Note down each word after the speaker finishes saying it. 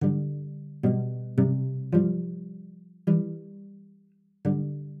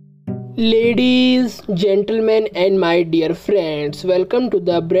Ladies, gentlemen, and my dear friends, welcome to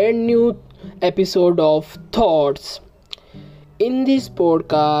the brand new episode of Thoughts. In this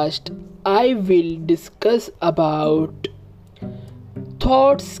podcast, I will discuss about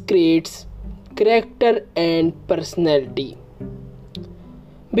thoughts creates character and personality.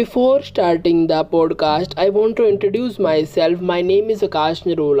 Before starting the podcast, I want to introduce myself. My name is Akash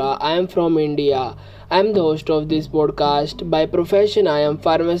Narula. I am from India. I am the host of this podcast. By profession, I am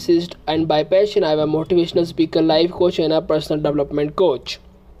pharmacist, and by passion, I am a motivational speaker, life coach, and a personal development coach.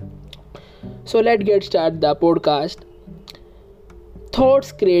 So let's get started the podcast.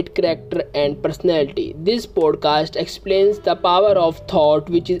 Thoughts create character and personality. This podcast explains the power of thought,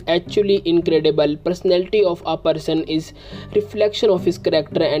 which is actually incredible. Personality of a person is reflection of his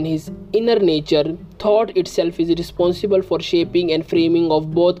character and his inner nature. Thought itself is responsible for shaping and framing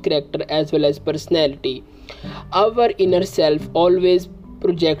of both character as well as personality. Our inner self always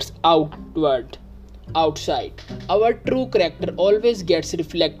projects outside. Our true character always gets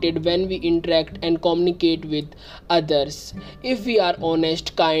reflected when we interact and communicate with others. If we are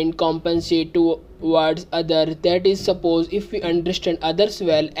honest, kind, compensate towards others, that is, suppose if we understand others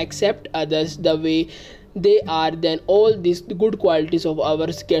well, accept others the way they are, then all these good qualities of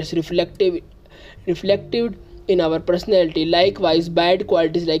ours gets reflected in our personality. Likewise, bad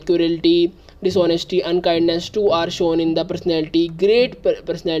qualities like cruelty, dishonesty, unkindness too are shown in the personality. Great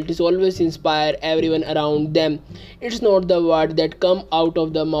personalities always inspire everyone around them. It's not the word that come out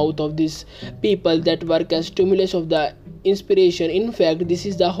of the mouth of these people that work as stimulus of the inspiration. In fact, this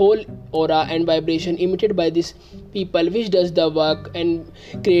is the whole aura and vibration emitted by these people which does the work and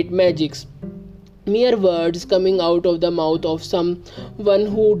create magics. Mere words coming out of the mouth of someone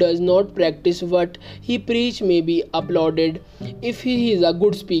who does not practice what he preach may be applauded if he is a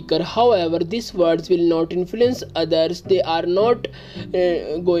good speaker. However, these words will not influence others. They are not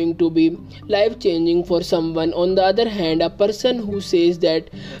going to be life changing for someone. On the other hand, a person who says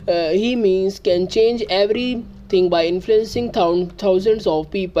that he means can change everything by influencing thousands of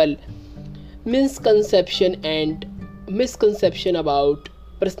people. Misconception about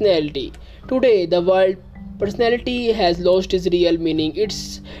personality. Today, the word personality has lost its real meaning.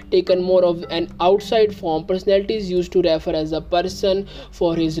 It's taken more of an outside form. Personality is used to refer as a person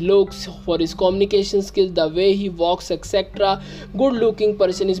for his looks, for his communication skills, the way he walks, etc. Good looking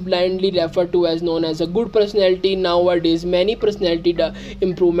person is blindly referred to as known as a good personality. Nowadays, many personality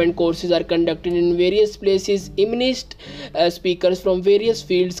improvement courses are conducted in various places. Eminent speakers from various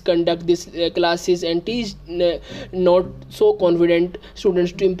fields conduct these classes and teach not so confident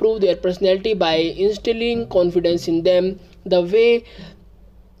students to improve their personality by instilling confidence in them, the way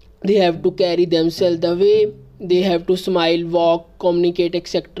they have to carry themselves, the way they have to smile, walk, communicate,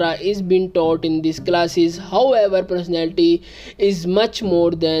 etc. is being taught in these classes. However, personality is much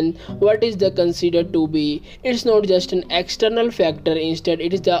more than what is the considered to be. It's not just an external factor. Instead,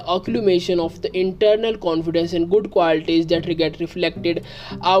 it is the accumulation of the internal confidence and good qualities that get reflected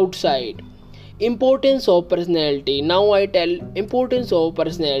outside. Importance of personality. Now I tell importance of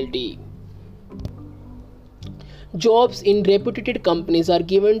personality. Jobs in reputed companies are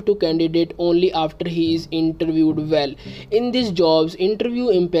given to candidate only after he is interviewed well. In these jobs, interview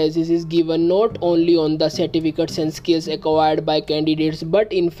emphasis is given not only on the certificates and skills acquired by candidates,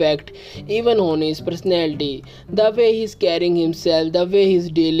 but in fact even on his personality. The way he is carrying himself, the way he is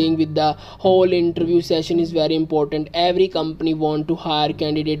dealing with the whole interview session is very important. Every company want to hire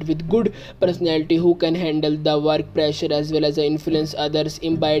candidate with good personality who can handle the work pressure as well as influence others,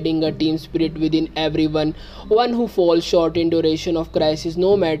 imbibing a team spirit within everyone. One who falls short in duration of crisis,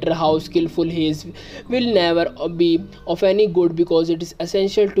 no matter how skillful he is, will never be of any good, because it is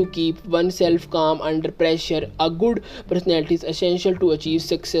essential to keep oneself calm under pressure. A good personality is essential to achieve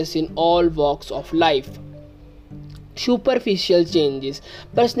success in all walks of life. Superficial changes.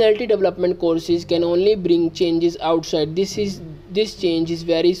 Personality development courses can only bring changes outside. This change is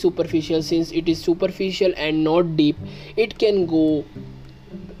very superficial. Since it is superficial and not deep, it can go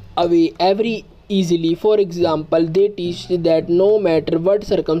away every easily. For example, they teach that no matter what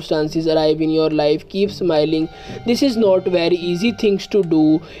circumstances arrive in your life, keep smiling. This is not very easy things to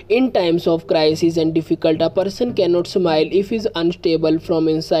do in times of crisis and difficult. A person cannot smile if he is unstable from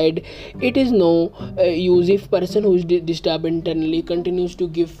inside. It is no use if person who is disturbed internally continues to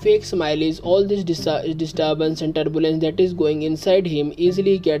give fake smiles. All this disturbance and turbulence that is going inside him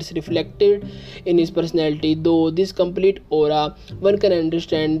easily gets reflected in his personality. Though this complete aura, one can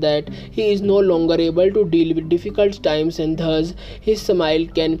understand that he is no longer longer able to deal with difficult times, and thus his smile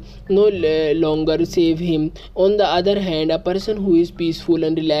can no longer save him. On the other hand, a person who is peaceful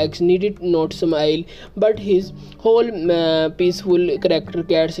and relaxed needed not smile, but his whole peaceful character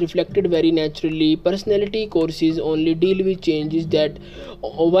gets reflected very naturally. Personality courses only deal with changes that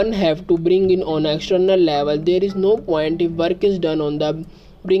one have to bring in on an external level. There is no point if work is done on the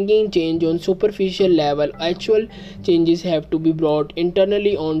bringing change on superficial level. Actual changes have to be brought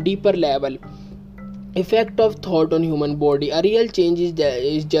internally on deeper level. Effect of thought on human body. A real change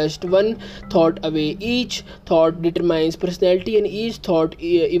is just one thought away. Each thought determines personality, and each thought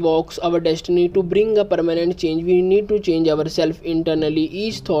evokes our destiny. To bring a permanent change, we need to change ourselves internally.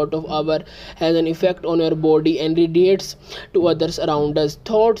 Each thought of our has an effect on our body and radiates to others around us.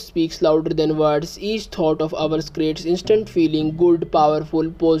 Thought speaks louder than words. Each thought of ours creates instant feeling. Good, powerful,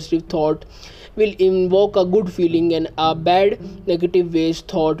 positive thought will invoke a good feeling, and a bad negative waste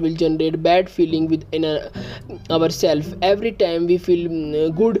thought will generate bad feeling within ourselves. Every time we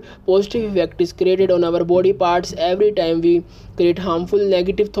feel good, positive effect is created on our body parts. Every time we create harmful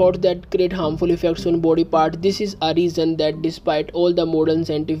negative thoughts, that create harmful effects on body parts. This is a reason that despite all the modern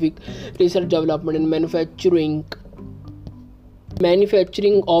scientific research, development and manufacturing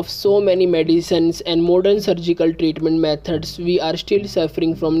of so many medicines and modern surgical treatment methods, we are still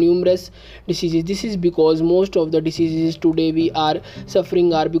suffering from numerous diseases. This is because most of the diseases today we are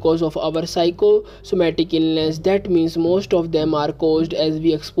suffering are because of our psychosomatic illness. That means most of them are caused as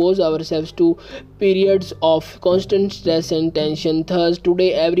we expose ourselves to periods of constant stress and tension. Thus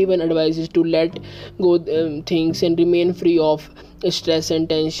today everyone advises to let go things and remain free of stress and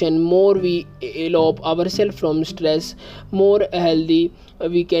tension. More we elope ourselves from stress, more healthy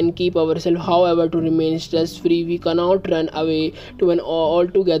we can keep ourselves. However, to remain stress free, we cannot run away to an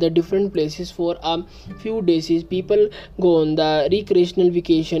altogether different places for a few days. People go on the recreational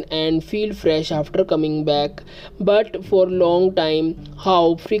vacation and feel fresh after coming back, but for long time,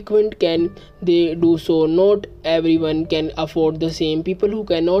 how frequent can they do so? Not everyone can afford the same. People who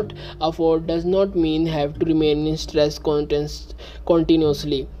cannot afford does not mean have to remain in stress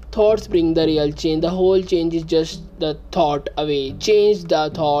continuously. Thoughts bring the real change. The whole change is just the thought away. Change the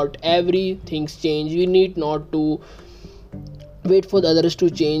thought, everything's change. We need not to wait for the others to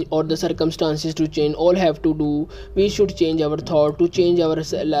change or the circumstances to change. All have to do, we should change our thought. To change our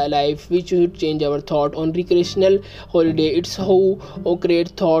life, we should change our thought. On recreational holiday, it's who create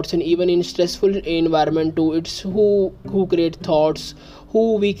thoughts, and even in stressful environment too, it's who create thoughts,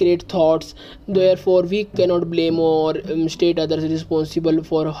 who we create thoughts. Therefore we cannot blame or state others responsible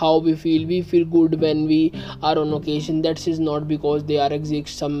for how we feel. We feel good when we are on occasion. That is not because there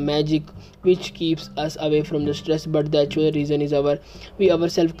exists some magic which keeps us away from the stress, but the actual reason is we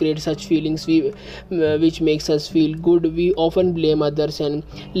ourselves create such feelings which makes us feel good. We often blame others and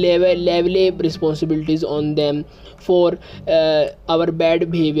lay responsibilities on them for our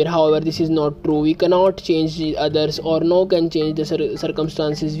bad behavior. However, this is not true. We cannot change others, or no can change the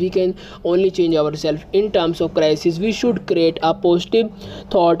circumstances. We can only change ourselves. In terms of crisis, we should create a positive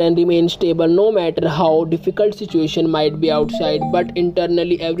thought and remain stable no matter how difficult situation might be outside, but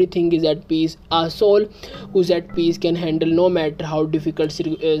internally everything is at peace. A soul who's at peace can handle no matter how difficult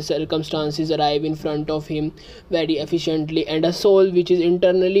circumstances arrive in front of him very efficiently, and a soul which is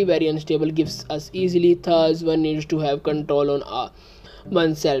internally very unstable gives us easily. Thus one needs to have control on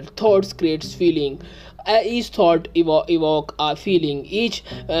oneself. Thoughts creates feeling. Each thought evoke a feeling. Each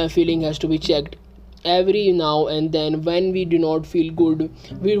feeling has to be checked every now and then. When we do not feel good,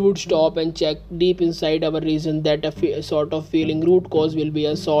 we would stop and check deep inside our reason that a sort of feeling root cause will be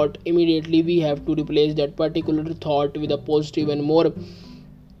a sort. Immediately we have to replace that particular thought with a positive and more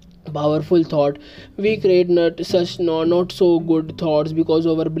powerful thought. We create not so good thoughts because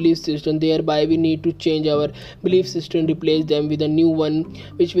of our belief system. Thereby we need to change our belief system, replace them with a new one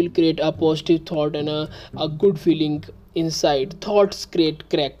which will create a positive thought and a good feeling inside. Thoughts create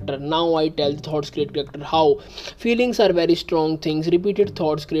character. Now I tell thoughts create character. How? Feelings are very strong things. Repeated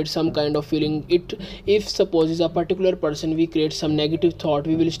thoughts create some kind of feeling. If suppose is a particular person, we create some negative thought,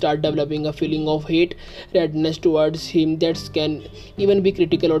 we will start developing a feeling of hate, redness towards him. That can even be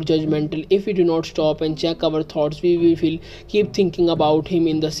critical or judgmental. If we do not stop and check our thoughts, we will keep thinking about him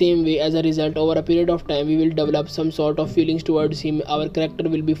in the same way. As a result, over a period of time, we will develop some sort of feelings towards him. Our character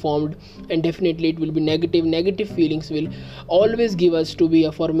will be formed, and definitely it will be negative feelings will always give us to be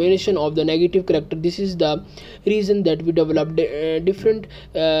a formation of the negative character. This is the reason that we develop different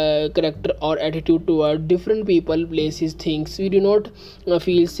character or attitude toward different people, places, things. We do not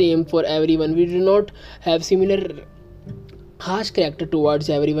feel same for everyone. We do not have similar harsh character towards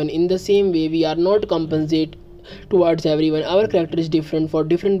everyone. In the same way, we are not compensate towards everyone. Our character is different for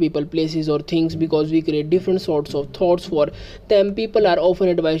different people, places, or things because we create different sorts of thoughts for them. People are often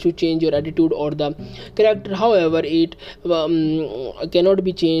advised to change your attitude or the character. However, it cannot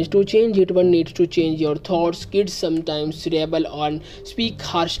be changed. To change it, one needs to change your thoughts. Kids sometimes rebel and speak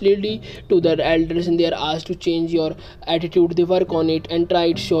harshly to their elders, and they are asked to change your attitude. They work on it and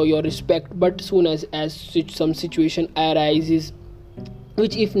try to show your respect, but soon as some situation arises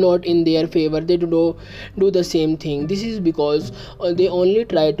which if not in their favor, they do the same thing. This is because they only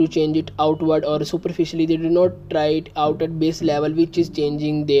try to change it outward or superficially. They do not try it out at base level, which is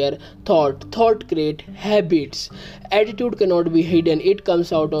changing their thought create habits. Attitude cannot be hidden. It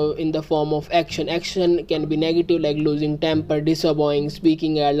comes out in the form of action can be negative, like losing temper, disobeying,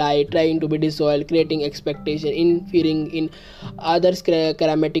 speaking a lie, trying to be disloyal, creating expectation, interfering in others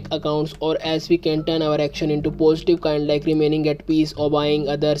karmatic accounts, or as we can turn our action into positive kind, like remaining at peace, obeying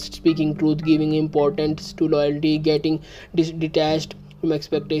others, speaking truth, giving importance to loyalty, getting detached from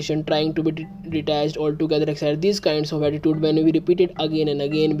expectation, trying to be detached altogether, etc. These kinds of attitude, when we repeat it again and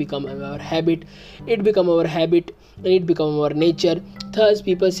again, become our habit. It become our habit and it become our nature. Thus,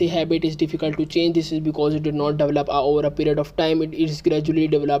 people say habit is difficult to change. This is because it did not develop over a period of time. It is gradually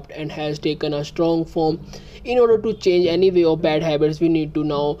developed and has taken a strong form. In order to change any way of bad habits, we need to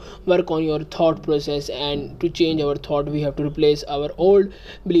now work on your thought process, and to change our thought, we have to replace our old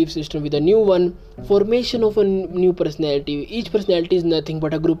belief system with a new one. Formation of a new personality. Each personality is nothing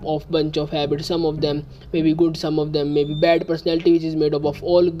but a group of bunch of habits. Some of them may be good, some of them may be bad. Personality, which is made up of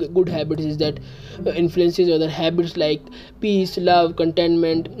all good habits, is that influences other habits like peace, love,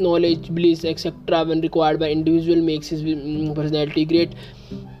 contentment, knowledge, bliss, etc. when required by individual, makes his personality great.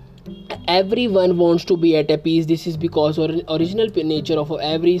 Everyone wants to be at a peace. This is because original nature of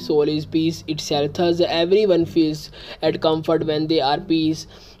every soul is peace itself. Thus, everyone feels at comfort when they are peace.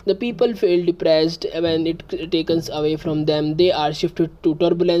 The people feel depressed when it takes away from them. They are shifted to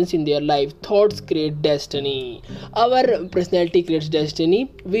turbulence in their life. Thoughts create destiny. Our personality creates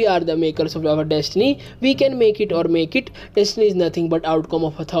destiny. We are the makers of our destiny. We can make it or make it. Destiny is nothing but outcome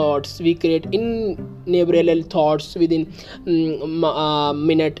of our thoughts. We create innumerable thoughts within a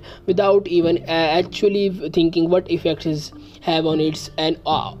minute without even actually thinking what effects is have on its and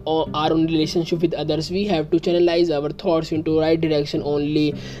our own relationship with others. We have to channelize our thoughts into right direction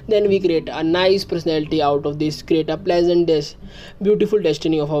only. Then we create a nice personality out of this, create a pleasant beautiful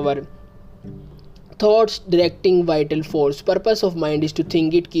destiny of our thoughts. Directing vital force. Purpose of mind is to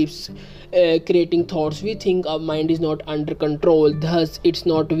think. It keeps creating thoughts. We think our mind is not under control, thus it's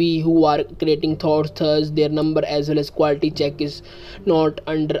not we who are creating thoughts. Thus their number as well as quality check is not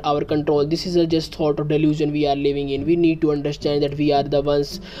under our control. This is a just thought or delusion we are living in. We need to understand that we are the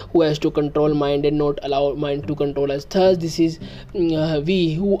ones who has to control mind and not allow mind to control us. Thus this is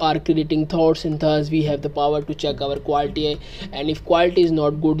we who are creating thoughts, and thus we have the power to check our quality, and if quality is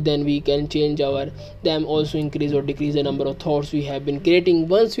not good, then we can change our them, also increase or decrease the number of thoughts we have been creating.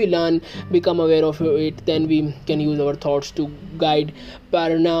 Once we learn, become aware of it, then we can use our thoughts to guide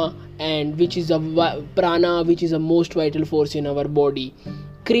prana, and which is a most vital force in our body.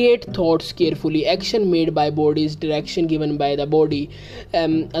 Create thoughts carefully. Action made by body is direction given by the body.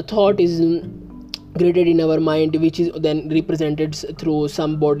 A thought is created in our mind, which is then represented through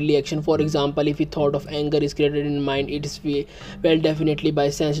some bodily action. For example, if a thought of anger is created in mind, it is well definitely by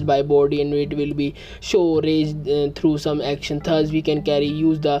sensed by body, and it will be raised through some action. Thus we can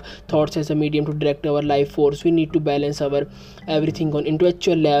use the thoughts as a medium to direct our life force. We need to balance our everything on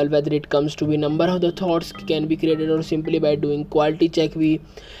intellectual level, whether it comes to be number of the thoughts can be created or simply by doing quality check. We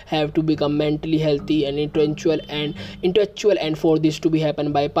have to become mentally healthy and intellectual, and for this to be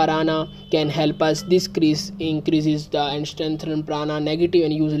happen by prana can help us. This increases the and strengthen prana. Negative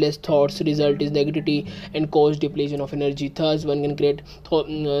and useless thoughts result is negativity and cause depletion of energy. Thus one can create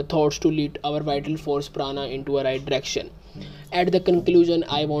thoughts to lead our vital force prana into a right direction. At the conclusion,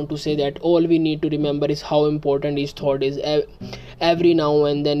 I want to say that all we need to remember is how important each thought is. Every now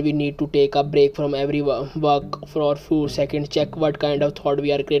and then we need to take a break from every work for a few seconds, check what kind of thought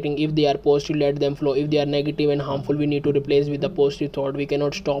we are creating. If they are positive, let them flow. If they are negative and harmful, we need to replace with the positive thought. We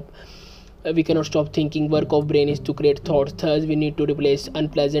cannot stop thinking. Work of brain is to create thoughts. Thus we need to replace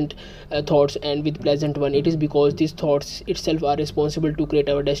unpleasant thoughts and with pleasant one. It is because these thoughts itself are responsible to create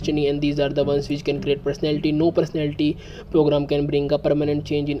our destiny, and these are the ones which can create personality. No personality program can bring a permanent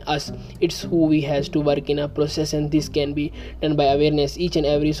change in us. It's who we has to work in a process, and this can be done by awareness. Each and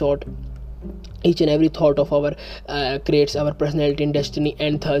every thought each and every thought of our creates our personality and destiny,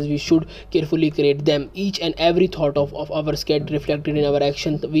 and thus we should carefully create them. Each and every thought of ours get reflected in our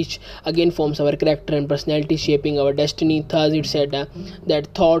action, which again forms our character and personality, shaping our destiny. Thus it said that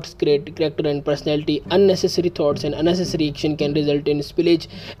thoughts create character and personality. Unnecessary thoughts and unnecessary action can result in spillage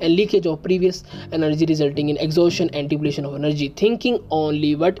and leakage of previous energy, resulting in exhaustion and depletion of energy. Thinking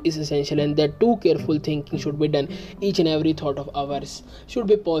only what is essential, and that too careful thinking should be done. Each and every thought of ours should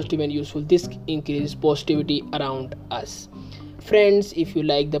be positive and useful. This increases positivity around us. Friends, if you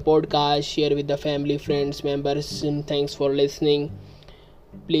like the podcast, share with the family, friends, members, and thanks for listening.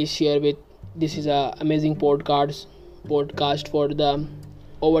 Please share with, this is a amazing podcast for the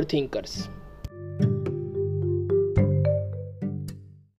overthinkers.